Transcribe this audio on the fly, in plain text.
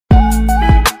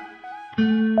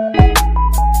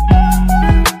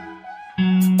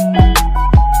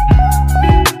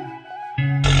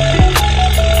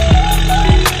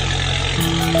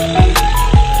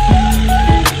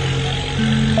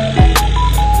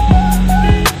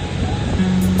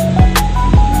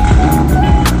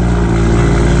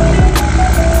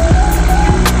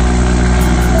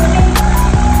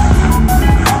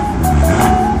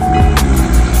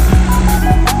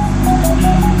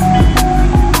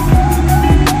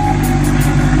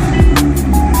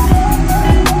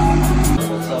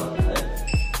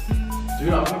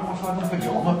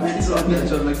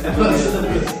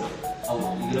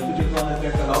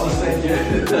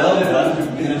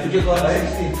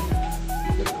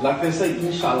Like they say,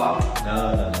 inshallah.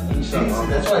 No. Inshallah.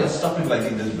 That's why it's stopping like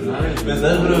in this bro. With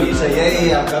this bro, you say,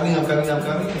 yeah, I'm coming.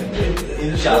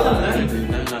 Inshallah. No,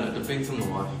 it depends on the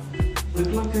wife.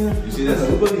 Look like you see that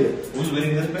super here? Who's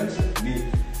wearing this pants? Me.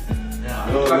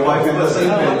 Yeah. Your wife in the same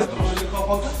pants. How much is your car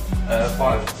pocket?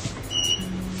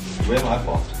 5. Where am I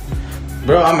for?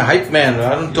 Bro, I'm a hype man.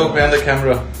 I don't talk behind the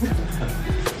camera.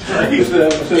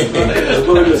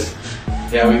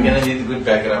 Yeah, we're gonna need a good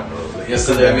backup, bro.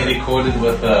 Yesterday we recorded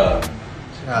with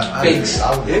pigs.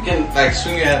 You can like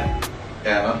swing your hand.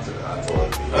 Yeah, not until like.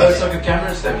 Oh, it's like a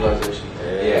camera stabilization.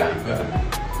 Yeah.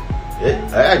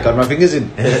 I got my fingers in.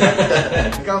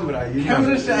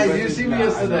 Camera shy. You see me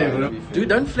yesterday, bro. Dude,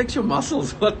 don't flex your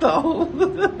muscles. What the hell?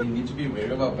 We need to be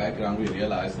aware of our background. We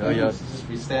realize. Oh yeah.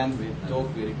 We stand, we talk,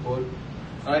 we record.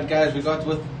 All right, guys. We got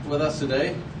with us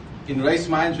today in Race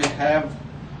Minds. We have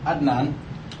Adnan.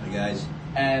 Hi guys.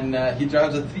 And he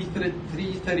drives a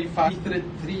 335i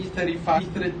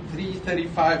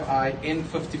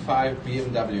N55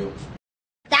 BMW.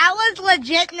 That was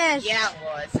legitness. Yeah, it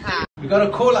was. Huh? We got a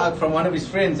call out from one of his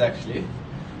friends actually,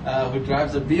 who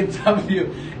drives a BMW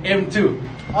M2.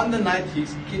 On the night he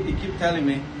kept telling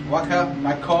me, Waka,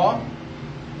 my car,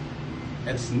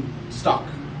 it's stock.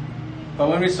 But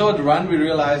when we saw it run, we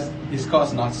realized his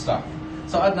car's not stock.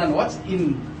 So Adnan,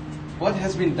 what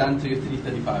has been done to your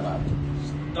 335i?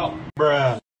 Stop.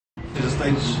 Bruh. There's a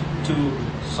stage 2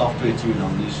 software tune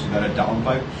on this. She's got a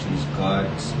downpipe. She's got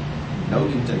no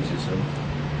intake system.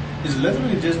 It's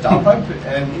literally just downpipe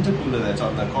and intercooler that's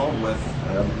on the car with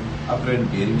upgraded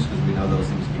bearings because we know those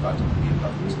things give out on the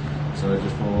BMWs. So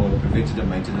just for preventative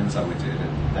maintenance, I went ahead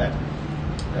and did that.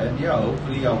 And yeah,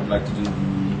 hopefully I would like to do the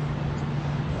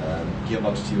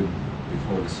gearbox tune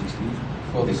before the 16th.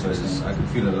 Because I could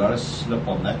feel a lot of slip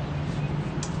on that.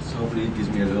 So hopefully it gives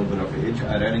me a little bit of edge.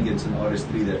 I ran against an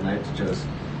RS3 that night, which was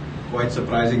quite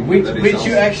surprising. Which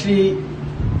you actually,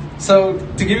 so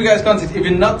to give you guys context, if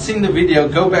you've not seen the video,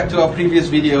 go back to our previous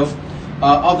video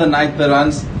of the night the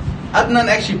runs. Adnan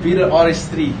actually beat an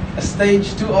RS3, a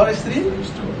stage 2 RS3? Stage 2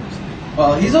 RS3.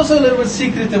 Well, he's also a little bit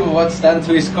secretive of what's done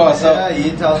to his car. So yeah,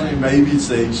 he tells me maybe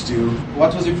stage 2.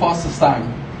 What was your fastest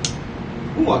time?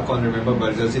 Oh, I can't remember,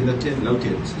 but it was in the low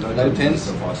 10s. Low 10s? Was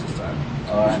the fastest time.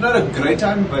 Right. It's not a great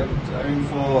time, but I mean,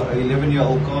 for an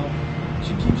 11-year-old car,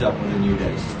 she keeps up with the new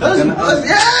days.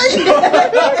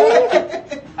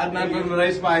 Adnan from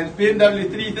Race Minds, BMW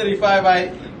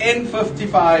 335i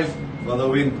N55 for the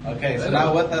win. Okay, so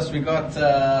now with us we got.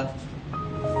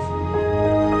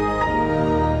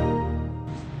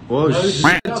 Oh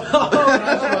shit!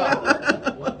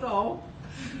 What the hell?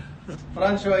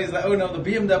 Francois is the owner of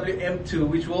the BMW M2,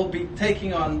 which will be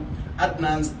taking on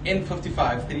Adnan's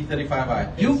N55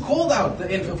 335i. You called out the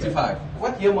N55.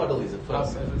 What year model is it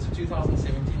first? It's a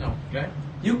 2017 now. Okay.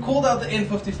 You called out the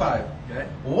N55. Okay.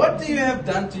 What do you have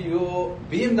done to your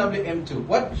BMW M2?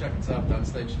 What? I can say I've done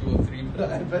stage 2 or 3, but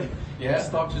Yeah.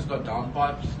 stock just got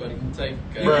downpipe, just got intake.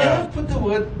 You never put the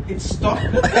word it's stock.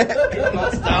 It's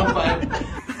not downpipe.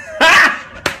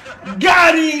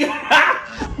 Got it!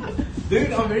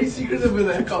 Dude, I'm very secretive with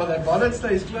that car. That bonnet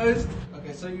stays closed.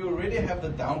 Okay, so you already have the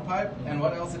downpipe, and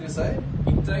what else did you say?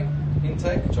 Intake,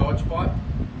 charge pipe.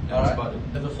 Alright.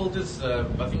 And the filters, I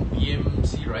think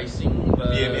BMC Racing,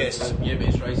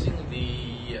 BMS Racing,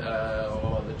 the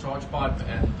charge pipe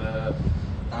and the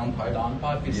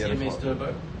downpipe is CMS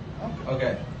turbo.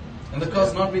 Okay. And the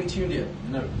car's not been tuned yet?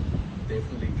 No,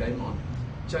 definitely game on.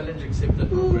 Challenge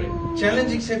accepted, my friend.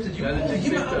 Challenge accepted. Challenge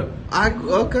accepted.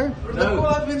 Okay. No.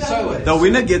 So The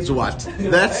winner gets what?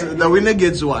 The winner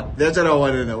gets what? That's what I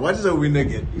want to know. What does the winner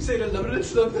get? You said a limited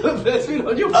stuff. That's been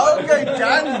on your. Okay,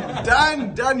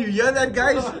 done. You hear that,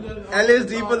 guys?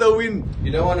 LSD for the win.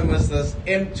 you don't want to miss this.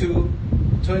 M2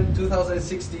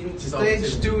 2016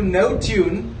 stage 2 no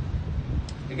tune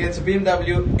against a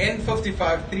BMW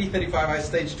N55 335i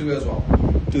stage 2 as well.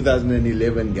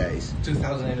 2011, guys.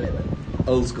 2011.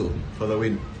 Old school for the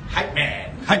win. Hype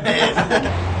man.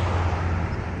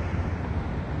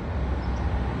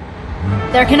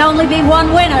 There can only be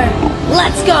one winner.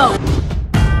 Let's go.